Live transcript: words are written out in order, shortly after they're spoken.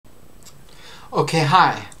Okay,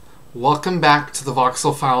 hi. Welcome back to the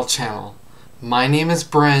Voxelphile channel. My name is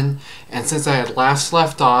Bryn, and since I had last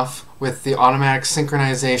left off with the automatic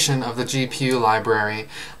synchronization of the GPU library,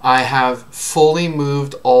 I have fully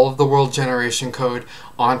moved all of the world generation code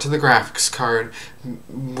onto the graphics card,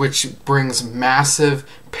 which brings massive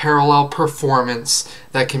parallel performance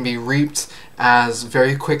that can be reaped as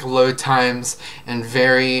very quick load times and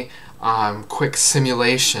very quick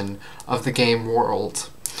simulation of the game world.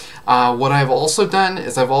 What I've also done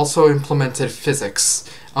is I've also implemented physics,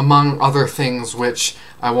 among other things which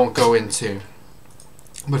I won't go into.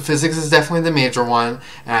 But physics is definitely the major one,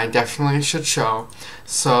 and I definitely should show.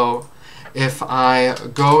 So if I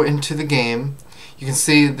go into the game, you can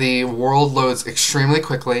see the world loads extremely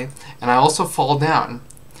quickly, and I also fall down.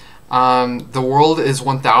 The world is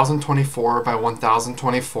 1024 by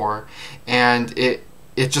 1024, and it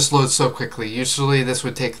just loads so quickly. Usually this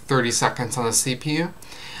would take 30 seconds on the CPU.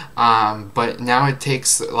 But now it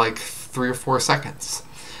takes like 3 or 4 seconds.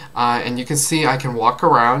 And you can see I can walk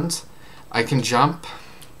around, I can jump.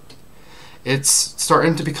 It's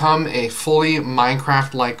starting to become a fully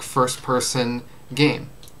Minecraft-like first-person game.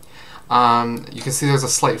 You can see there's a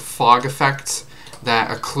slight fog effect that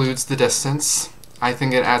occludes the distance. I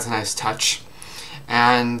think it adds a nice touch.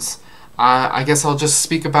 And I guess I'll just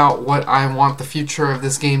speak about what I want the future of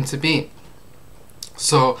this game to be.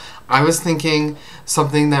 So I was thinking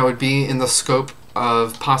something that would be in the scope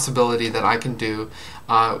of possibility that I can do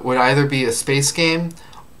would either be a space game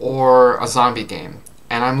or a zombie game.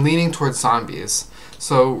 And I'm leaning towards zombies.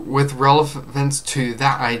 So with relevance to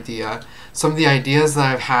that idea, some of the ideas that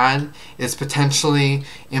I've had is potentially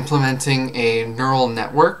implementing a neural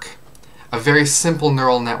network, a very simple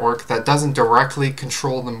neural network that doesn't directly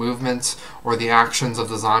control the movements or the actions of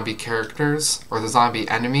the zombie characters or the zombie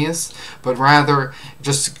enemies, but rather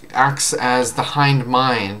just acts as the hind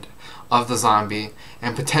mind of the zombie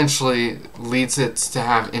and potentially leads it to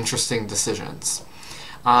have interesting decisions.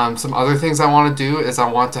 Some other things I want to do is I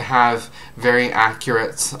want to have very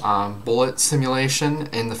accurate bullet simulation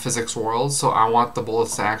in the physics world, so I want the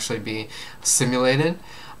bullets to actually be simulated.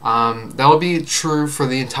 That'll be true for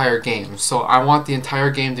the entire game. So I want the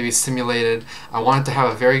entire game to be simulated. I want it to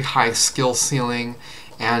have a very high skill ceiling,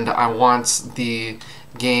 and I want the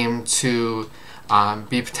game to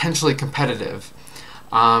be potentially competitive.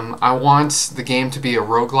 I want the game to be a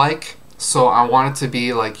roguelike, so I want it to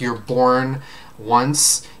be like you're born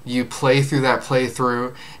once, you play through that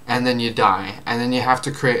playthrough, and then you die, and then you have to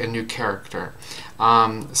create a new character.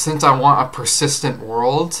 Since I want a persistent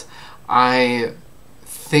world, I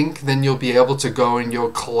think then you'll be able to go and you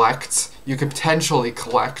can potentially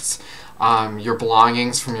collect your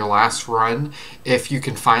belongings from your last run if you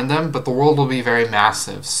can find them, but the world will be very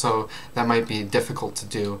massive, so that might be difficult to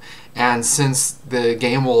do. And since the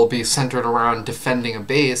game will be centered around defending a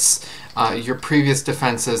base, your previous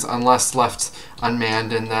defenses, unless left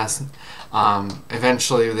unmanned and thus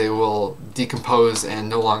eventually they will decompose and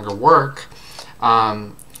no longer work,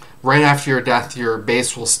 right after your death, your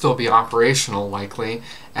base will still be operational, likely,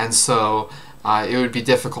 and so it would be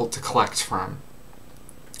difficult to collect from.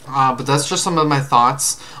 But that's just some of my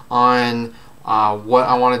thoughts on what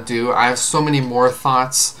I want to do. I have so many more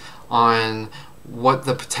thoughts on what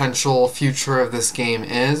the potential future of this game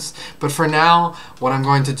is, but for now what I'm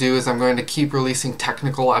going to do is I'm going to keep releasing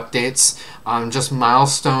technical updates, just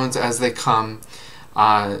milestones as they come,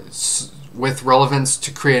 with relevance to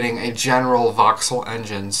creating a general voxel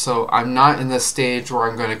engine. So I'm not in the stage where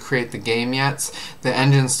I'm going to create the game yet. The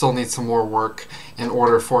engine still needs some more work in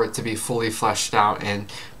order for it to be fully fleshed out and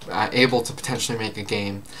able to potentially make a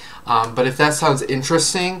game. But if that sounds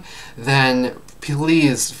interesting, then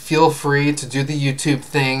please feel free to do the YouTube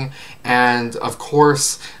thing, and of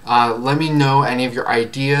course let me know any of your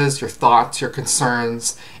ideas, your thoughts, your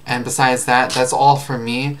concerns. And besides that, that's all from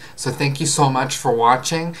me. So thank you so much for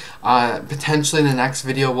watching. Potentially the next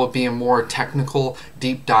video will be a more technical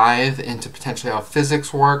deep dive into potentially how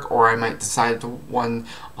physics work, or I might decide to do one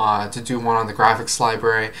on the graphics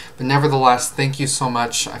library. But nevertheless, thank you so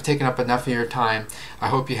much. I've taken up enough of your time. I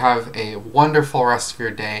hope you have a wonderful rest of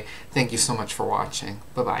your day. Thank you so much for watching.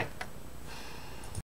 Bye-bye.